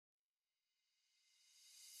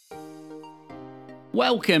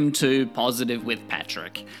Welcome to Positive with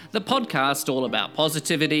Patrick, the podcast all about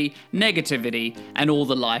positivity, negativity, and all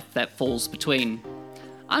the life that falls between.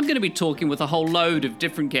 I'm going to be talking with a whole load of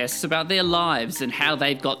different guests about their lives and how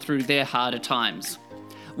they've got through their harder times.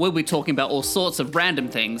 We'll be talking about all sorts of random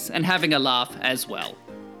things and having a laugh as well.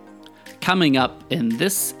 Coming up in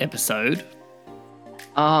this episode...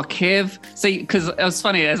 Oh, Kev. See, because it was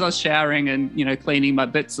funny, as I was showering and, cleaning my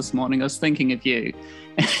bits this morning, I was thinking of you.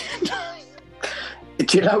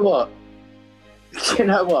 Do you know what?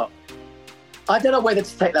 I don't know whether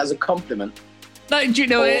to take that as a compliment. No, do you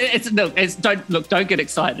know? Don't get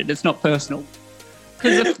excited. It's not personal.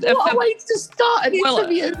 Because what a way to start an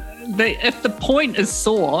interview. If the point is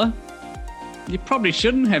sore, you probably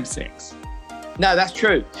shouldn't have sex. No, that's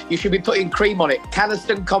true. You should be putting cream on it.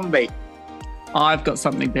 Caniston Combi. I've got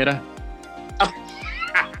something better.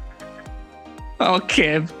 Oh,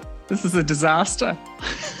 Kev, this is a disaster.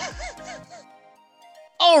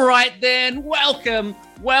 All right, then. Welcome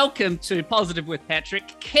to Positive with Patrick.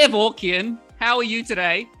 Kev Orkian, how are you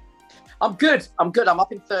today? I'm good. I'm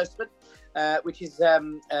up in Thurston, which is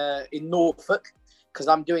in Norfolk, because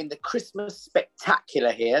I'm doing the Christmas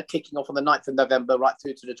Spectacular here, kicking off on the 9th of November right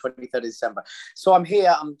through to the 23rd of December. So I'm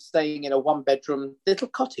here. I'm staying in a one-bedroom little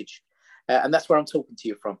cottage, and that's where I'm talking to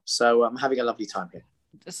you from. So I'm having a lovely time here.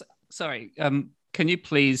 Sorry, can you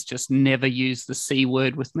please just never use the C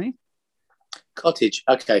word with me? Cottage,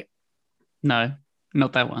 okay. No,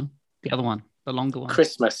 not that one. The other one, the longer one.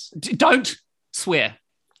 Christmas. Don't swear.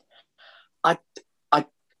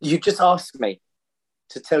 You just asked me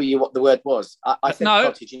to tell you what the word was. I said no,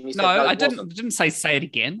 cottage, and you said no, I didn't say it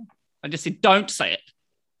again. I just said don't say it.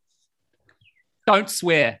 Don't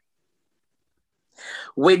swear.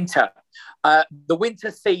 Winter. The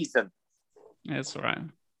winter season. That's all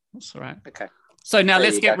right. Okay. So now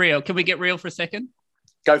let's get real. Can we get real for a second?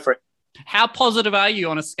 Go for it. How positive are you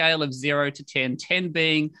on a scale of 0 to 10? 10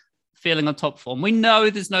 being feeling on top form. We know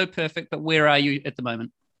there's no perfect, but where are you at the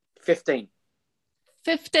moment? 15.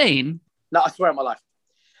 15? No, I swear on my life.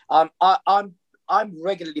 I'm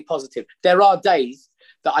regularly positive. There are days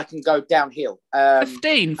that I can go downhill.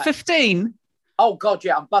 15? Oh God,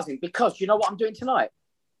 yeah, I'm buzzing because you know what I'm doing tonight?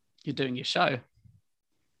 You're doing your show.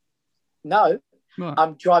 No, what?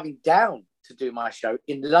 I'm driving down to do my show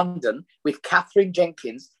in London with Catherine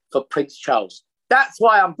Jenkins for Prince Charles. That's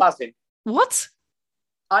why I'm buzzing. What?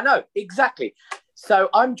 I know, exactly. So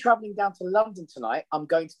I'm traveling down to London tonight. I'm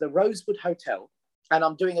going to the Rosewood Hotel and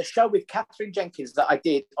I'm doing a show with Catherine Jenkins that I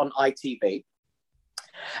did on ITV.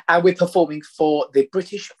 And we're performing for the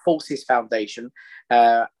British Forces Foundation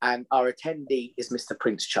and our attendee is Mr.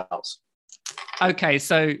 Prince Charles. Okay,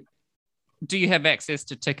 so do you have access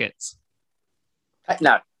to tickets?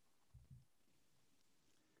 No.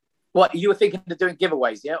 What, you were thinking of doing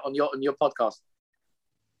giveaways, yeah, on your podcast?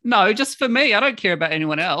 No, just for me. I don't care about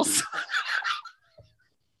anyone else.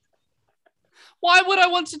 Why would I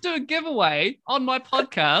want to do a giveaway on my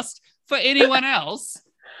podcast for anyone else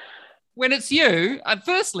when it's you?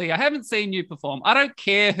 Firstly, I haven't seen you perform. I don't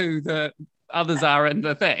care who the others are in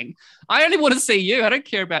the thing. I only want to see you. I don't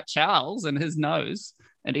care about Charles and his nose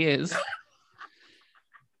and ears.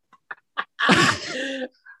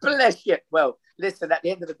 Bless you. Well, listen, at the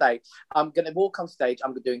end of the day, I'm going to walk on stage.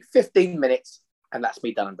 I'm doing 15 minutes and that's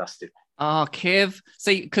me done and dusted. Oh, Kev.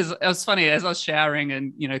 See, because it was funny, as I was showering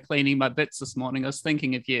and, cleaning my bits this morning, I was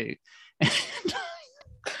thinking of you.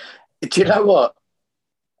 Do you know what?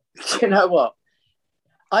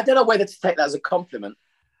 I don't know whether to take that as a compliment.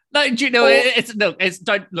 No, do you know,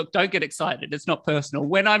 don't get excited. It's not personal.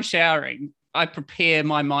 When I'm showering, I prepare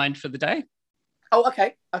my mind for the day. Oh,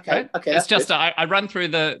 okay. Right? It's just I run through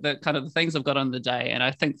the kind of the things I've got on the day, and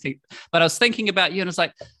I but I was thinking about you, and it's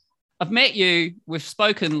like I've met you, we've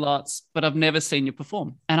spoken lots, but I've never seen you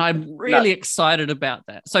perform, and I'm really excited about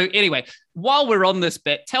that. So anyway, while we're on this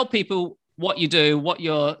bit, tell people what you do, what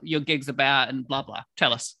your gig's about, and blah blah.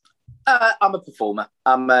 Tell us. I'm a performer.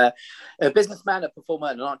 I'm a businessman, a performer,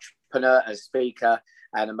 an entrepreneur, a speaker,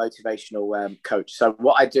 and a motivational coach. So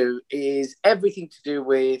what I do is everything to do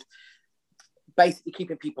with basically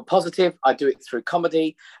keeping people positive. I do it through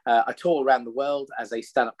comedy. I tour around the world as a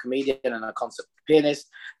stand-up comedian and a concert pianist,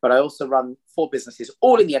 but I also run 4 businesses,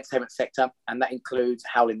 all in the entertainment sector, and that includes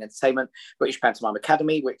Howling Entertainment, British Pantomime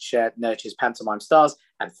Academy, which nurtures pantomime stars,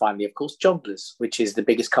 and finally, of course, Jongleurs, which is the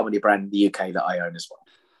biggest comedy brand in the UK that I own as well.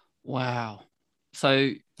 Wow.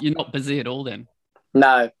 So you're not busy at all then?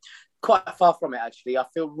 No, quite far from it, actually. I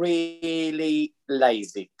feel really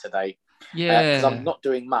lazy today. Yeah. Because I'm not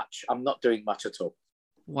doing much. I'm not doing much at all.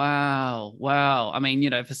 Wow. I mean,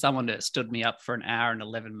 for someone that stood me up for an hour and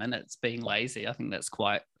 11 minutes being lazy, I think that's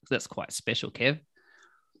quite special, Kev.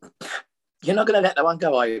 You're not going to let that one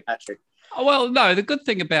go, are you, Patrick? Oh, well, no. The good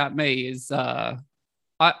thing about me is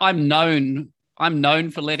I'm known. I'm known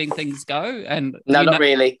for letting things go, and No, not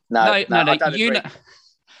really. No, I don't agree.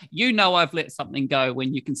 You know, I've let something go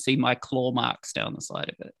when you can see my claw marks down the side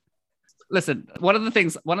of it. Listen, one of the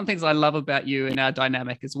things I love about you and our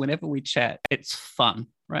dynamic is whenever we chat, it's fun,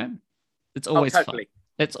 right? It's always totally. fun.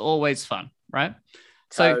 It's always fun, right?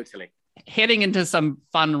 Totally. So heading into some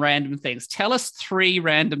fun random things, tell us 3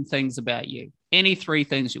 random things about you. Any 3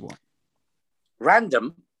 things you want.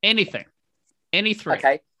 Random? Anything. Any 3.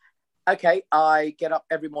 Okay. I get up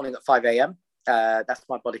every morning at 5 a.m. That's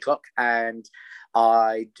my body clock. And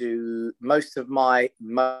I do most of my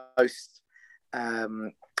most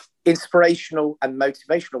inspirational and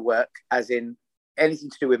motivational work, as in anything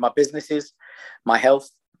to do with my businesses, my health,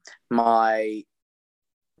 my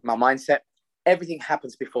mindset. Everything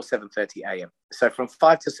happens before 7:30 a.m. So from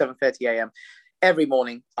 5 to 7:30 a.m. every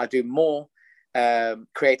morning, I do more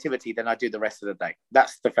creativity than I do the rest of the day.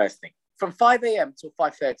 That's the first thing. From 5 a.m. till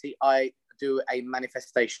 5:30, I do a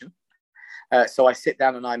manifestation. So I sit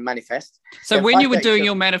down and I manifest. So then when you were doing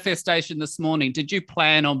your manifestation this morning, did you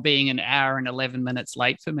plan on being an hour and 11 minutes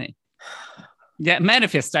late for me? Yeah,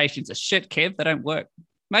 manifestations are shit, Kev. They don't work.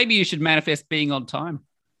 Maybe you should manifest being on time.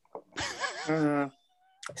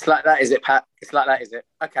 It's like that, is it, Pat? It's like that, is it?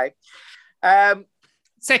 Okay.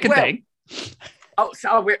 Second thing. Oh,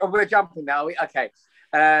 so we're jumping now. Okay.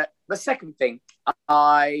 The second thing,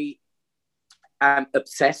 I am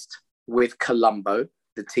obsessed with Columbo,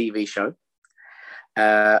 the TV show.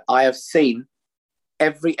 I have seen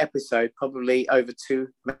every episode probably over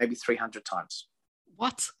 200, maybe 300 times.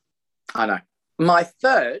 What? I know. My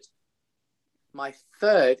third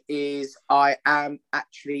is I am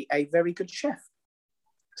actually a very good chef.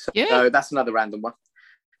 So that's another random one.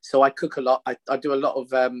 So I cook a lot. I do a lot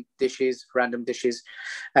of random dishes.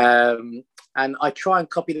 And I try and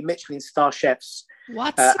copy the Michelin star chefs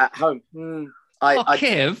at home.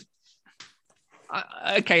 Kev.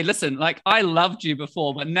 Okay, listen, like I loved you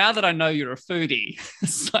before, but now that I know you're a foodie,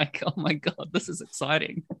 it's like, oh my God, this is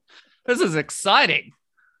exciting. This is exciting.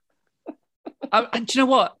 Do you know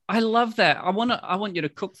what? I love that. I want you to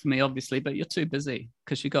cook for me, obviously, but you're too busy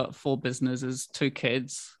because you got 4 businesses, 2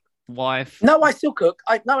 kids, wife. No, I still cook.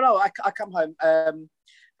 I come home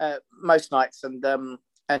most nights, and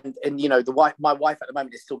you know, my wife at the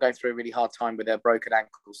moment is still going through a really hard time with her broken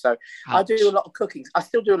ankle. So I do a lot of cooking. I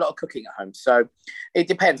still do a lot of cooking at home. So it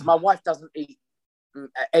depends. My wife doesn't eat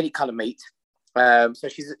any kind of meat, so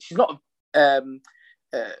she's not.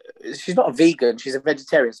 She's not a vegan. She's a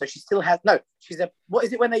vegetarian. So she still has she's a, what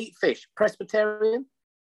is it when they eat fish? Presbyterian?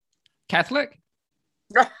 Catholic?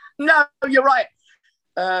 No, you're right.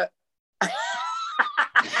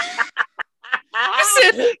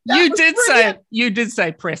 You did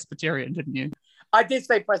say Presbyterian, didn't you? I did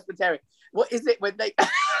say Presbyterian. What is it when they?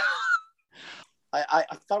 I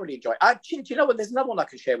thoroughly enjoy it. Do you know what? There's another one I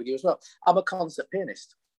can share with you as well. I'm a concert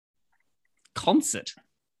pianist. Concert?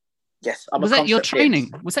 Yes, Was that your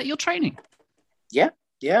training? Was that your training? Yeah.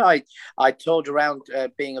 I toured around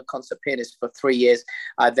being a concert pianist for 3 years.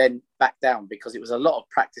 I then backed down because it was a lot of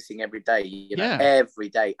practicing every day. Every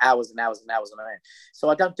day, hours and hours and hours on end. So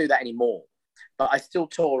I don't do that anymore. But I still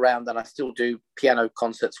tour around and I still do piano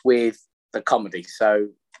concerts with the comedy. So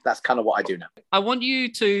that's kind of what I do now. I want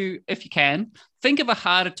you to, if you can, think of a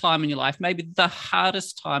harder time in your life, maybe the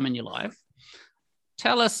hardest time in your life.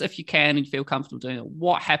 Tell us, if you can and feel comfortable doing it,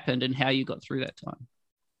 what happened and how you got through that time.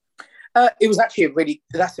 It was actually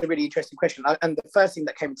that's a really interesting question. And the first thing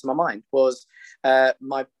that came to my mind was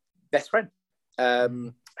my best friend,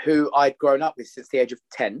 who I'd grown up with since the age of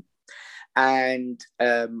 10. And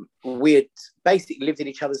we had basically lived in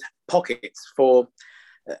each other's pockets for,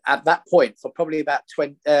 at that point, for probably about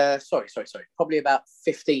probably about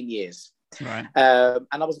 15 years. Right. And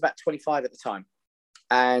I was about 25 at the time.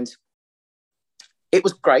 And it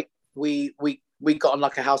was great. We got on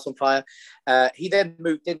like a house on fire. He then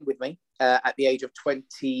moved in with me at the age of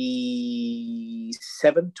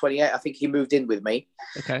 27, 28. I think he moved in with me.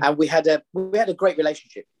 Okay. And we had a great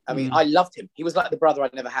relationship. I mean, I loved him. He was like the brother I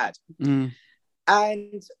never had.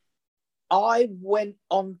 And I went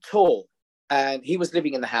on tour, and he was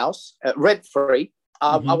living in the house rent free.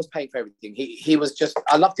 I was paying for everything. He was just,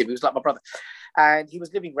 I loved him. He was like my brother, and he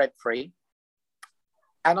was living rent free.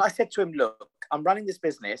 And I said to him, look, I'm running this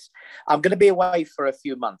business. I'm going to be away for a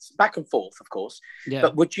few months, back and forth, of course. Yeah.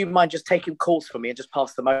 But would you mind just taking calls for me and just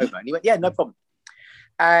pass them over? And he went, yeah, no problem.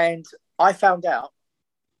 And I found out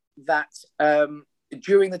that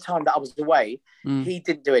during the time that I was away, Mm. he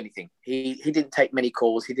didn't do anything. He didn't take many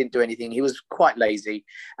calls. He didn't do anything. He was quite lazy,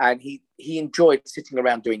 and he enjoyed sitting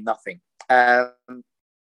around doing nothing.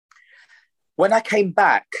 When I came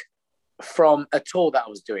back from a tour that I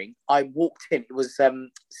was doing, I walked in. It was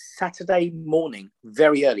Saturday morning,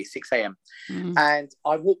 very early, 6 a.m. And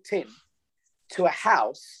I walked in to a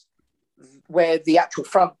house where the actual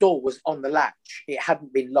front door was on the latch. It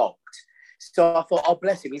hadn't been locked. So I thought, oh,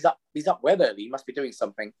 bless him. He's up well early. He must be doing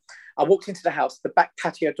something. I walked into the house. The back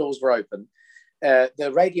patio doors were open.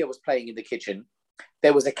 The radio was playing in the kitchen.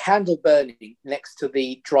 There was a candle burning next to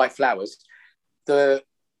the dry flowers. The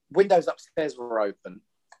windows upstairs were open.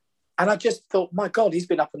 And I just thought, my God, he's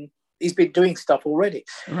been up and he's been doing stuff already.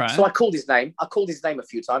 Right. So I called his name. I called his name a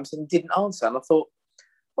few times and he didn't answer. And I thought,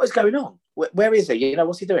 what is going on? Where is he?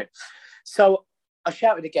 What's he doing? So I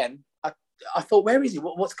shouted again. I thought, where is he?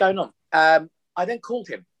 What's going on? I then called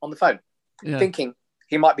him on the phone, thinking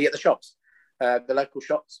he might be at the shops, the local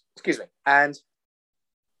shops. Excuse me. And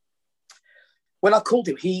when I called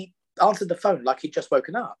him, he answered the phone like he'd just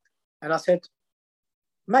woken up. And I said,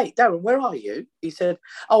 mate, Darren, where are you? He said,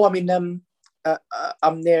 oh,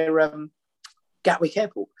 I'm near Gatwick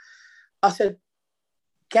Airport. I said,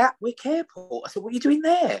 Gatwick Airport? I said, what are you doing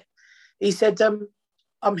there? He said,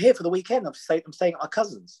 I'm here for the weekend. I'm staying at my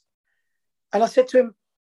cousin's. And I said to him,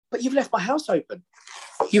 but you've left my house open.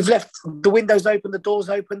 You've left the windows open, the doors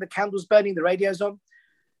open, the candles burning, the radio's on.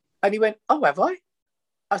 And he went, oh, have I?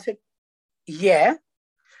 I said, yeah.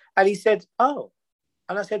 And he said, oh.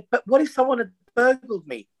 And I said, but what if someone had burgled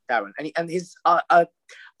me, Darren? And his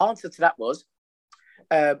answer to that was,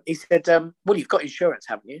 he said, well, you've got insurance,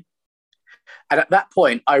 haven't you? And at that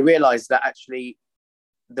point, I realised that actually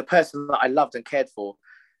the person that I loved and cared for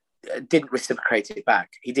didn't reciprocate it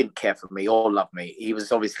back. He didn't care for me or love me. He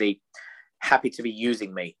was obviously happy to be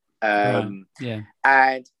using me. And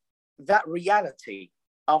that reality,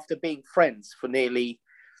 after being friends for nearly,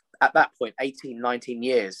 at that point, 18, 19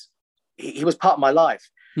 years, he was part of my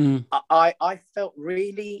life. I felt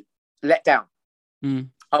really let down.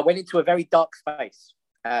 I went into a very dark space,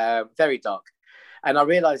 very dark. And I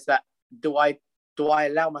realized that, do I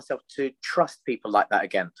allow myself to trust people like that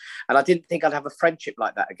again? And I didn't think I'd have a friendship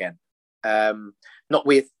like that again. Not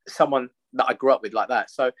with someone that I grew up with like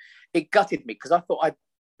that. So it gutted me because I thought I'd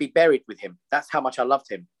be buried with him. That's how much I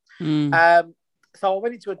loved him. So I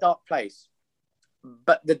went into a dark place.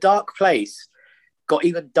 But the dark place got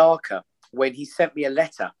even darker when he sent me a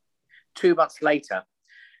letter 2 months later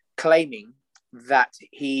claiming that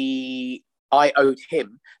I owed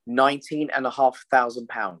him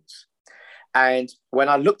 £19,500. And when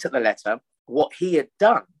I looked at the letter, what he had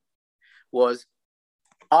done was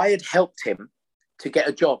I had helped him to get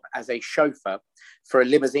a job as a chauffeur for a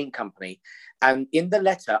limousine company. And in the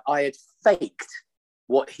letter, I had faked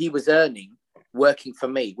what he was earning working for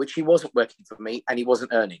me, which he wasn't working for me and he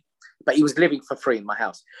wasn't earning, but he was living for free in my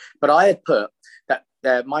house. But I had put that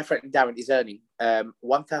my friend Darren is earning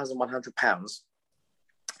 £1,100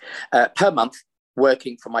 per month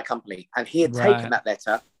working for my company. And he had taken that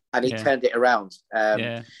letter and he turned it around.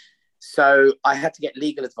 So I had to get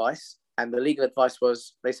legal advice. And the legal advice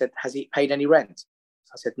was, they said, has he paid any rent?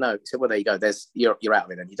 I said, no. He said, well, there you go. You're out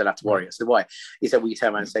of it then. You don't have to worry. I said, why? He said, well, you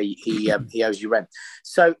turn around and say he owes you rent.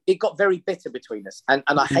 So it got very bitter between us and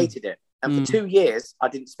I hated it. And for 2 years, I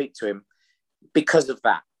didn't speak to him because of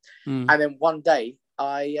that. And then one day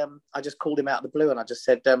I just called him out of the blue and I just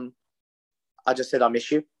said, I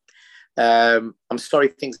miss you. I'm sorry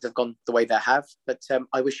things have gone the way they have, but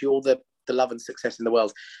I wish you all the love and success in the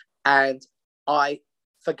world. And I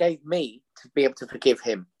forgave me to be able to forgive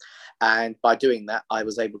him. And by doing that, I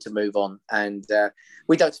was able to move on. And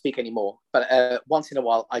we don't speak anymore. But once in a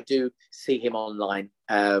while, I do see him online.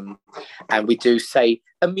 And we do say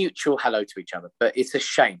a mutual hello to each other. But it's a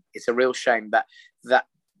shame. It's a real shame that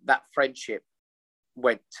friendship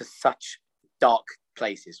went to such dark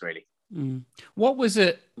places, really. What was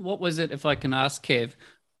it, if I can ask, Kev,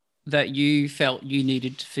 that you felt you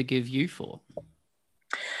needed to forgive you for?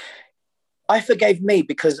 I forgave me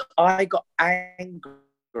because I got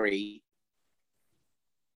angry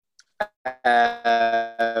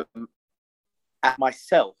at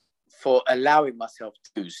myself for allowing myself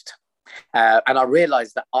to be used. And I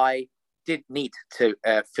realized that I did need to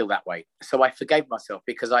feel that way. So I forgave myself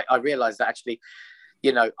because I realized that actually,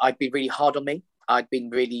 I'd been really hard on me. I'd been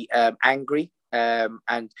really angry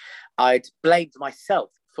and I'd blamed myself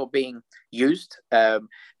for being used,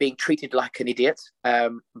 being treated like an idiot.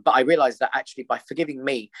 But I realized that actually by forgiving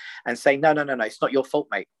me and saying, no, it's not your fault,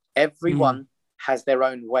 mate. Everyone has their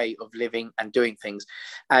own way of living and doing things.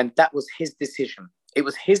 And that was his decision. It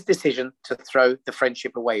was his decision to throw the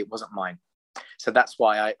friendship away. It wasn't mine. So that's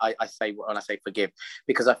why I say, when I say forgive,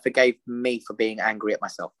 because I forgave me for being angry at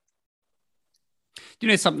myself. Do you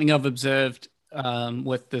know something I've observed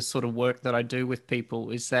with the sort of work that I do with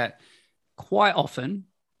people is that quite often,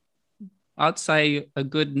 I'd say a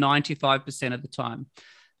good 95% of the time,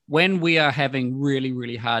 when we are having really,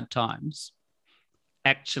 really hard times,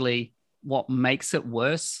 actually what makes it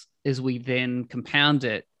worse is we then compound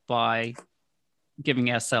it by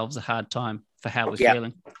giving ourselves a hard time for how we're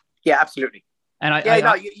feeling. Yeah, absolutely. And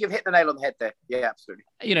you've hit the nail on the head there. Yeah, absolutely.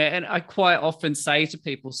 You know, and I quite often say to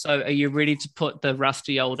people, so are you ready to put the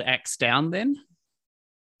rusty old axe down then?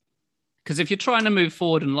 Because if you're trying to move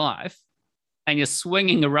forward in life and you're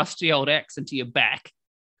swinging a rusty old axe into your back,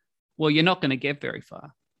 well, you're not going to get very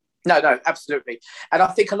far. No, absolutely. And I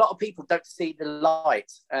think a lot of people don't see the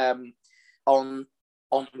light on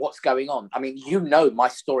what's going on. I mean, you know my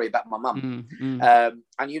story about my mum.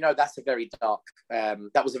 And you know that's a very dark,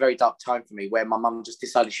 that was a very dark time for me, where my mum just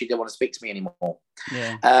decided she didn't want to speak to me anymore.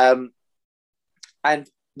 Yeah. And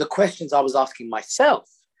the questions I was asking myself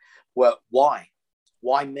were, why?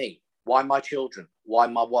 Why me? Why my children? Why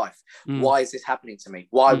my wife? Why is this happening to me?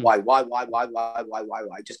 Why?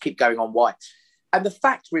 Just keep going on why. And the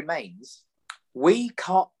fact remains, we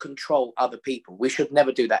can't control other people. We should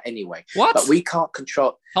never do that anyway. What? But we can't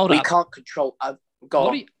control. Can't control.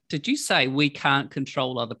 Did you say we can't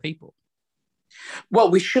control other people?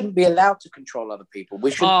 Well, we shouldn't be allowed to control other people.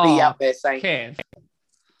 We shouldn't be out there saying,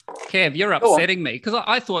 Kev, you're upsetting me, because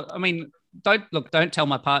I thought, I mean, don't tell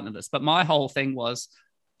my partner this, but my whole thing was,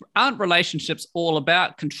 aren't relationships all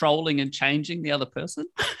about controlling and changing the other person?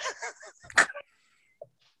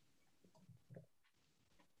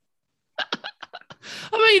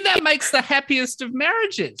 I mean, that makes the happiest of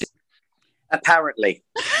marriages. Apparently.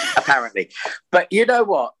 But you know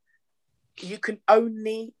what? You can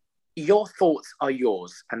only, your thoughts are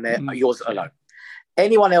yours, and they're yours alone.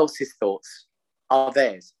 Anyone else's thoughts are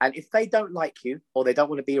theirs. And if they don't like you, or they don't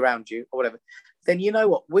want to be around you, or whatever, then you know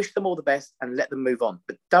what? Wish them all the best and let them move on.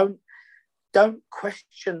 But don't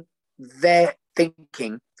question their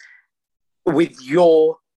thinking with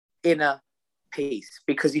your inner peace,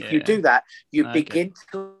 because if you do that, you begin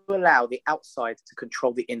to allow the outside to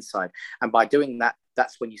control the inside, and by doing that,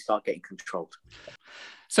 that's when you start getting controlled.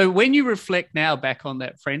 So when you reflect now back on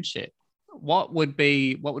that friendship, what would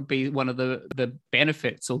be one of the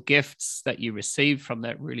benefits or gifts that you received from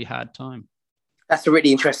that really hard time? That's a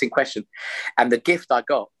really interesting question, and the gift I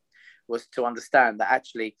got was to understand that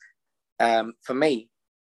actually, for me,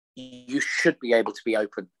 you should be able to be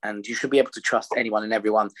open, and you should be able to trust anyone and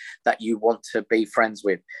everyone that you want to be friends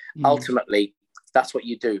with. Ultimately, that's what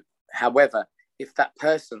you do. However, if that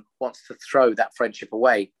person wants to throw that friendship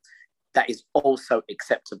away, that is also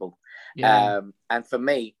acceptable. And for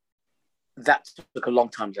me, that took a long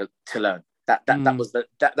time to learn.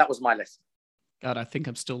 That was my lesson. God, I think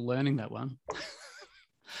I'm still learning that one.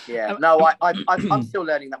 Yeah, no, I'm still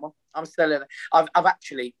learning that one. I'm still learning. I've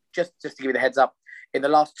actually, just to give you the heads up, in the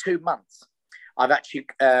last 2 months, I've actually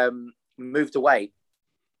moved away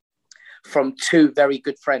from 2 very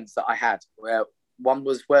good friends that I had. One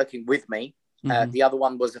was working with me. The other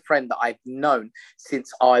one was a friend that I've known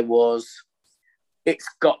since it's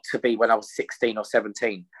got to be when I was 16 or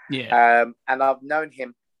 17. Yeah. And I've known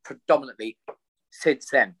him predominantly since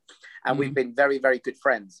then. And we've been very, very good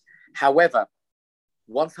friends. However,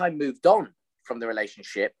 once I moved on from the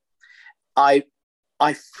relationship, I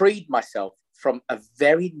freed myself from a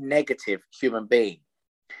very negative human being.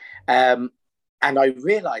 And I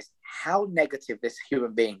realized how negative this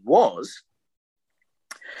human being was,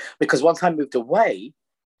 because once I moved away,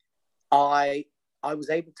 I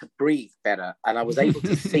was able to breathe better, and I was able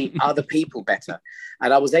to see other people better.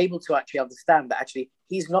 And I was able to actually understand that actually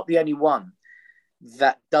he's not the only one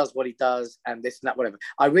that does what he does and this and that, whatever.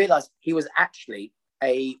 I realized he was actually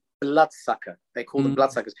a bloodsucker. They call them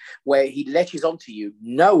bloodsuckers, where he latches onto you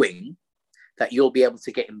knowing that you'll be able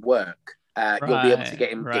to get him work. You'll be able to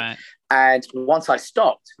get him. Right. And once I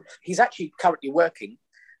stopped, he's actually currently working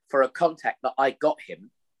for a contact that I got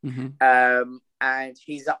him. And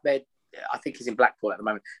he's up there, I think he's in Blackpool at the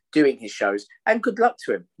moment, doing his shows. And good luck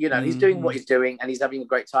to him. You know, he's doing what he's doing, and he's having a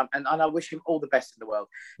great time. And I wish him all the best in the world.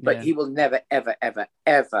 But he will never, ever, ever,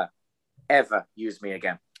 ever, ever use me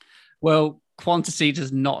again. Well, quantity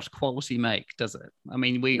does not quality make, does it? I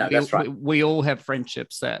mean, we all have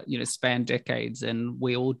friendships that, you know, span decades, and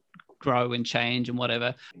we all grow and change and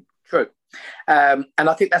whatever. True. And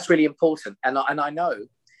I think that's really important. And I know,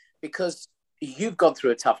 because you've gone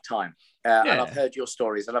through a tough time, and I've heard your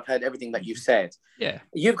stories, and I've heard everything that you've said. Yeah.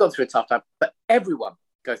 You've gone through a tough time, but everyone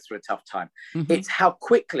go through a tough time. Mm-hmm. It's how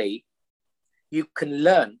quickly you can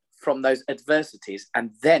learn from those adversities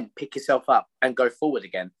and then pick yourself up and go forward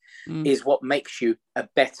again is what makes you a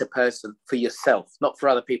better person for yourself, not for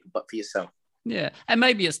other people, but for yourself. Yeah. And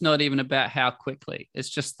maybe it's not even about how quickly. It's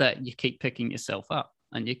just that you keep picking yourself up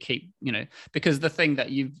and you keep, because the thing that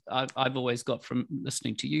I've always got from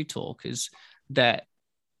listening to you talk is that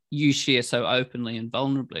you share so openly and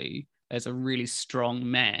vulnerably as a really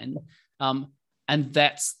strong man. And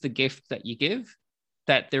that's the gift that you give,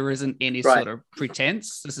 that there isn't any sort of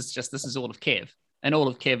pretense. This is all of Kev. And all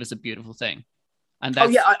of Kev is a beautiful thing. And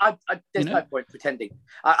that's, I there's no point pretending.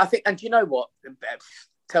 I think, and do you know what?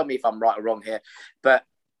 Tell me if I'm right or wrong here, but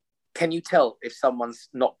can you tell if someone's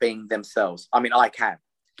not being themselves? I mean, I can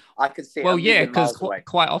see it. Well, yeah, because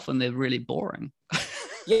quite often they're really boring.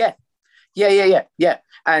 Yeah.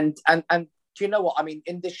 And do you know what? I mean,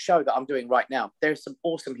 in this show that I'm doing right now, there's some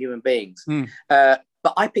awesome human beings, but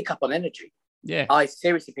I pick up on energy. Yeah, I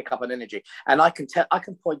seriously pick up on energy, and I can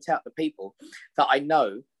point out the people that I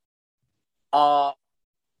know are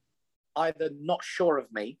either not sure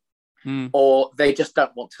of me or they just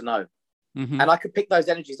don't want to know. Mm-hmm. And I could pick those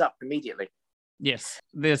energies up immediately. Yes.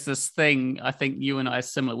 There's this thing, I think you and I are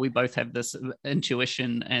similar. We both have this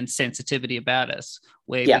intuition and sensitivity about us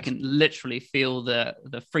where we can literally feel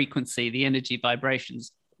the frequency, the energy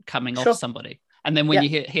vibrations coming off somebody. And then when you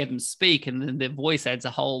hear them speak, and then their voice adds a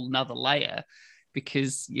whole nother layer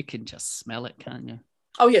because you can just smell it, can't you?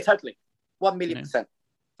 Oh, yeah, totally. 1,000,000%.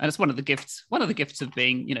 And it's one of the gifts of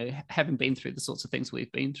being, having been through the sorts of things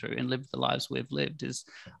we've been through and lived the lives we've lived is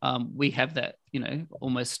we have that,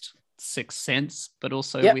 almost sixth sense, but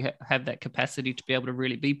also we have that capacity to be able to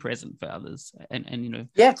really be present for others and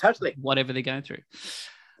totally, whatever they're going through.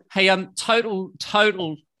 Hey,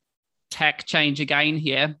 total tack change again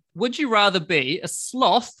here. Would you rather be a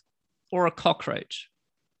sloth or a cockroach?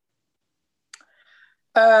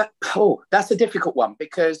 That's a difficult one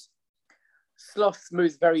because sloths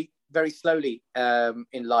move very, very slowly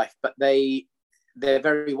in life, but they're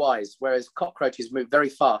very wise, whereas cockroaches move very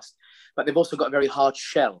fast, but they've also got a very hard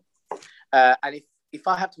shell. And if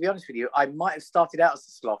I have to be honest with you, I might have started out as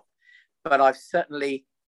a sloth, but I've certainly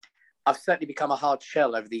become a hard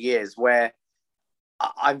shell over the years where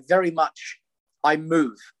I'm very much, I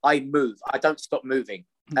move. I don't stop moving.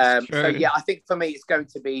 So yeah, I think for me, it's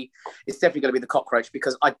definitely going to be the cockroach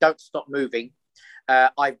because I don't stop moving.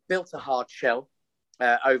 I've built a hard shell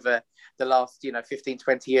over the last, 15,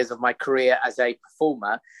 20 years of my career as a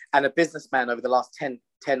performer and a businessman over the last 10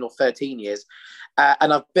 or 13 years.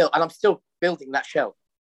 And I'm still building that shell.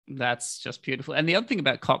 That's just beautiful. And the other thing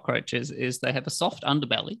about cockroaches is they have a soft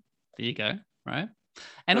underbelly. There you go. Right.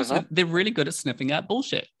 And also they're really good at sniffing out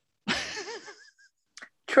bullshit.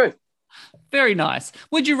 True. Very nice.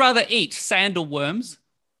 Would you rather eat sand or worms?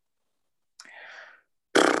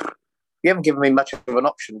 You haven't given me much of an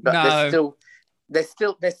option, but no. there's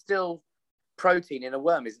still protein in a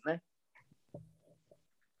worm, isn't there?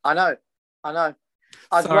 I know.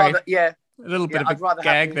 I'd Sorry. rather, a little bit of a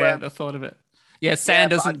gag there at the thought of it. Yeah,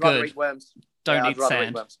 sand isn't good. Eat worms. Don't eat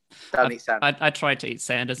sand. Eat sand. I tried to eat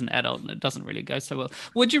sand as an adult, and it doesn't really go so well.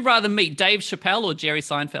 Would you rather meet Dave Chappelle or Jerry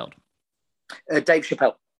Seinfeld? Dave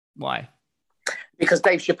Chappelle. Why? Because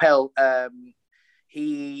Dave Chappelle,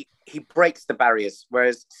 he breaks the barriers,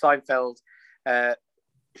 whereas Seinfeld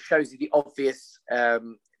shows you the obvious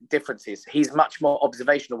differences. He's much more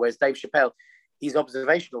observational, whereas Dave Chappelle, he's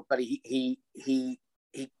observational, but he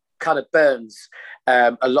kind of burns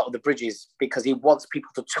a lot of the bridges because he wants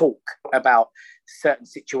people to talk about certain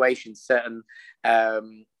situations, certain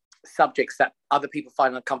subjects that other people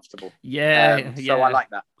find uncomfortable. So I like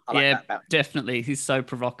that. That definitely. He's so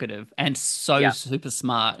provocative and so super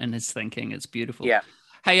smart in his thinking. It's beautiful. Yeah.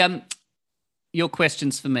 Hey, your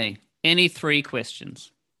questions for me. Any 3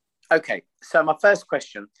 questions? Okay. So my first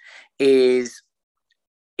question is,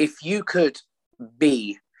 if you could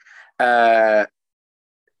be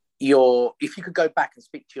if you could go back and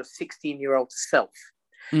speak to your 16-year-old self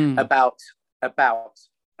about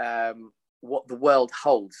what the world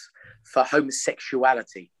holds for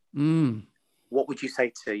homosexuality, what would you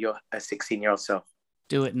say to your 16-year-old self?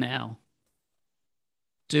 Do it now.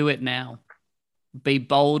 Do it now. Be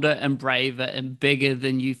bolder and braver and bigger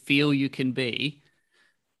than you feel you can be,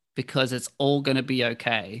 because it's all going to be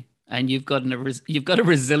okay. And you've got a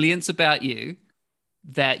resilience about you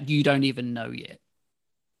that you don't even know yet.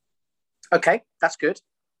 Okay, that's good.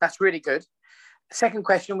 That's really good. Second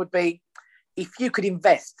question would be, if you could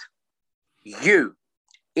invest you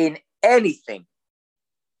in anything,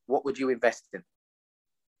 what would you invest in?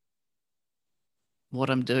 What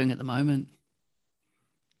I'm doing at the moment.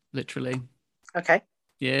 Literally. Okay.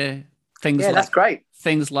 Yeah. Things Yeah, like that's great.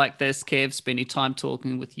 things like this, Kev, spending time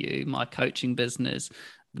talking with you, my coaching business,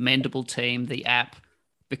 the Mendable team, the app,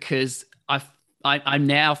 because I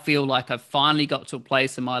now feel like I've finally got to a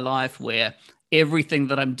place in my life where everything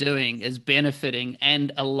that I'm doing is benefiting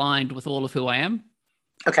and aligned with all of who I am.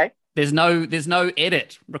 Okay. There's no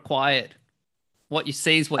edit required. What you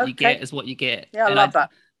see is what you Okay. get is what you get. Yeah, I And love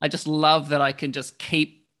that. I just love that I can just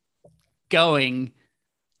keep going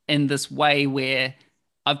in this way where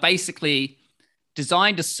I've basically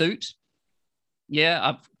designed a suit. Yeah,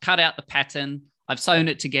 I've cut out the pattern, I've sewn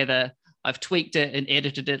it together, I've tweaked it and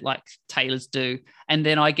edited it like tailors do. And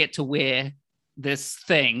then I get to wear this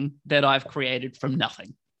thing that I've created from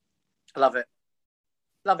nothing. I love it.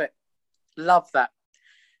 Love it. Love that.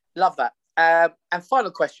 Love that. And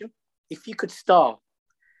final question. If you could star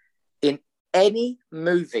in any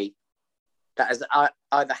movie that has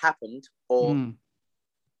either happened or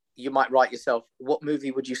you might write yourself, what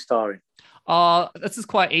movie would you star in? This is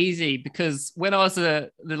quite easy because when I was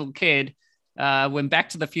a little kid, when Back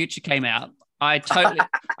to the Future came out, I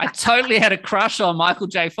totally had a crush on Michael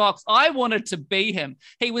J. Fox. I wanted to be him.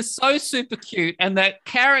 He was so super cute, and that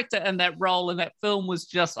character and that role in that film was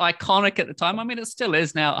just iconic at the time. I mean, it still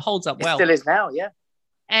is now. It holds up well. It still is now, yeah.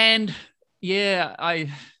 And yeah,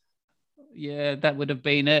 that would have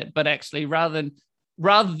been it. But actually, rather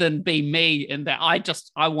than be me in that,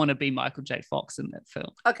 I want to be Michael J. Fox in that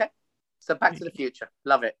film. Okay. So Back to the Future.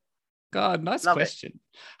 Love it. God, nice Love question.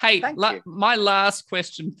 Hey, my last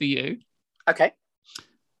question for you. Okay.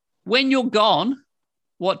 When you're gone,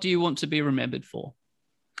 what do you want to be remembered for?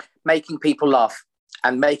 Making people laugh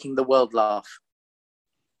and making the world laugh.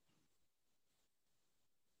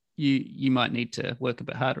 You might need to work a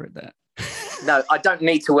bit harder at that. No, I don't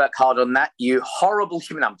need to work hard on that, you horrible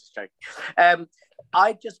human. I'm just joking.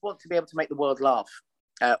 I just want to be able to make the world laugh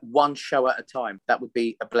one show at a time. That would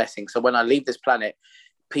be a blessing. So when I leave this planet,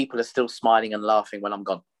 people are still smiling and laughing when I'm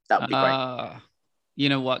gone. That would be great. You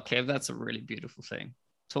know what, Kev? That's a really beautiful thing.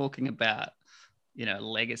 Talking about,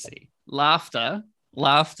 legacy. Laughter.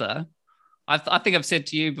 I think I've said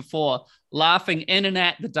to you before, laughing in and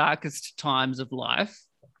at the darkest times of life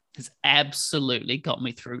has absolutely got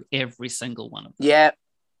me through every single one of them.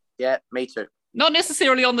 Yeah, me too. Not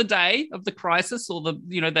necessarily on the day of the crisis or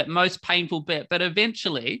that most painful bit, but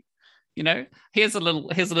eventually, here's a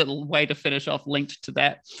little way to finish off linked to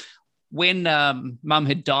that. When Mum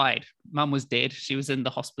had died, Mum was dead. She was in the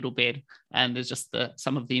hospital bed, and there's just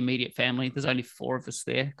some of the immediate family. There's only 4 of us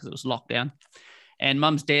there because it was lockdown, and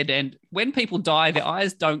Mum's dead. And when people die, their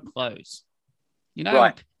eyes don't close.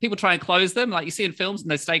 Right. People try and close them, like you see in films,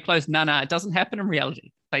 and they stay closed. No, it doesn't happen in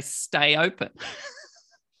reality. They stay open.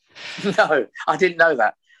 No, I didn't know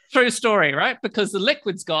that. True story, right? Because the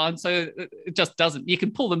liquid's gone, so it just doesn't. You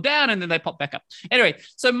can pull them down and then they pop back up. Anyway,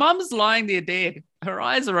 so Mum's lying there dead. Her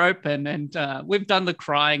eyes are open, and we've done the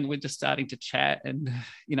crying. We're just starting to chat, and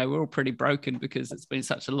we're all pretty broken because it's been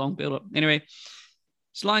such a long build-up. Anyway,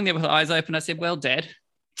 she's lying there with her eyes open. I said, "Well, Dad,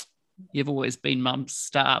 you've always been Mum's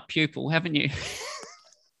star pupil, haven't you?"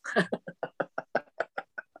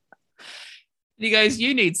 He goes,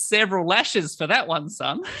 "You need several lashes for that one,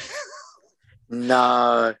 son."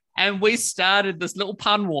 No. And we started this little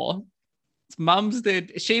pun war. Mum's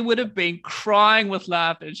dead. She would have been crying with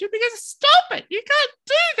laughter. And she'd be going, "Stop it. You can't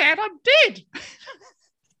do that. I'm dead."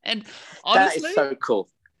 And honestly, that is so cool.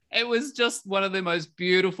 It was just one of the most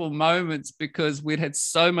beautiful moments because we'd had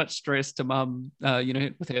so much stress to Mum,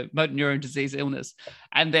 with her motor neuron disease illness.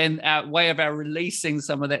 And then our way of our releasing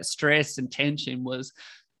some of that stress and tension was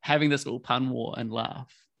having this little pun war and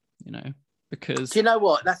laugh, because... Do you know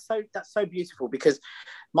what? That's so beautiful, because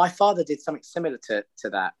my father did something similar to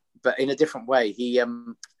that, but in a different way. He,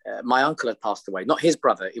 my uncle had passed away, not his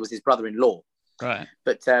brother. It was his brother-in-law. Right.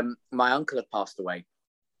 But my uncle had passed away,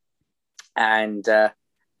 and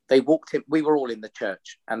they walked him. We were all in the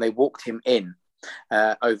church, and they walked him in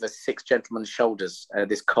over 6 gentlemen's shoulders,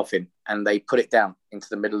 this coffin, and they put it down into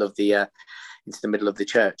the middle of the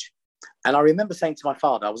church. And I remember saying to my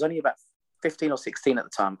father, I was only about 15 or 16 at the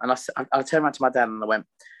time, and I turned around to my dad and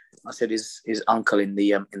I said, "Is uncle in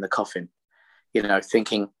the coffin?"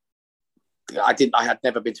 Thinking I had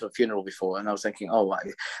never been to a funeral before, and I was thinking,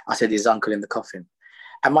 I said, "Is uncle in the coffin?"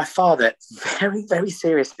 And my father, very, very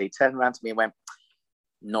seriously, turned around to me and went,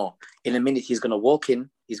 "No, in a minute he's going to walk in,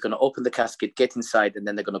 he's going to open the casket, get inside, and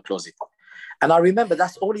then they're going to close it." And I remember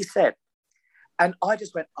that's all he said, and I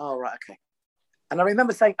just went, "Oh, right, okay." And I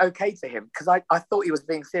remember saying okay to him because I thought he was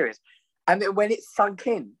being serious. And then when it sunk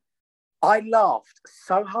in, I laughed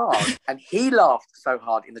so hard and he laughed so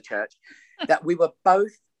hard in the church that we were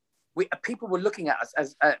both people were looking at us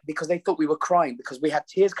as because they thought we were crying because we had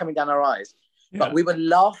tears coming down our eyes. Yeah. But we were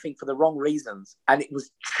laughing for the wrong reasons, and it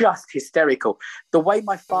was just hysterical. The way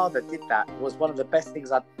my father did that was one of the best things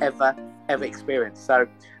I've ever experienced. So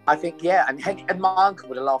I think, and my uncle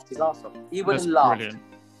would have laughed his ass off. He would have laughed. Brilliant.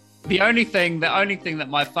 The only thing that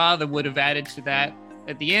my father would have added to that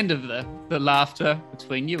at the end of the laughter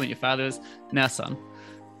between you and your father is, now son,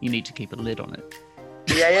 you need to keep a lid on it.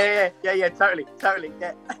 Yeah, totally,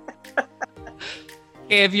 yeah.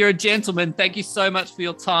 Kev, you're a gentleman. Thank you so much for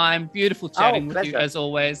your time. Beautiful chatting with you as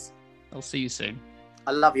always. I'll see you soon.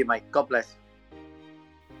 I love you, mate. God bless.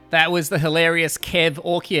 That was the hilarious Kev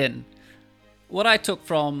Orkian. What I took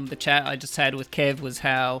from the chat I just had with Kev was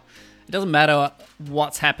how it doesn't matter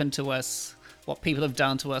what's happened to us, what people have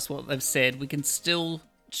done to us, what they've said, we can still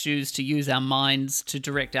choose to use our minds to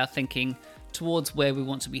direct our thinking towards where we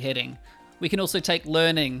want to be heading. We can also take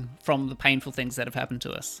learning from the painful things that have happened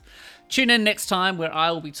to us. Tune in next time where I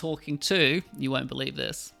will be talking to, you won't believe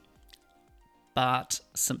this, Bart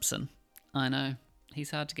Simpson. I know, he's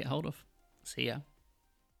hard to get hold of. See ya.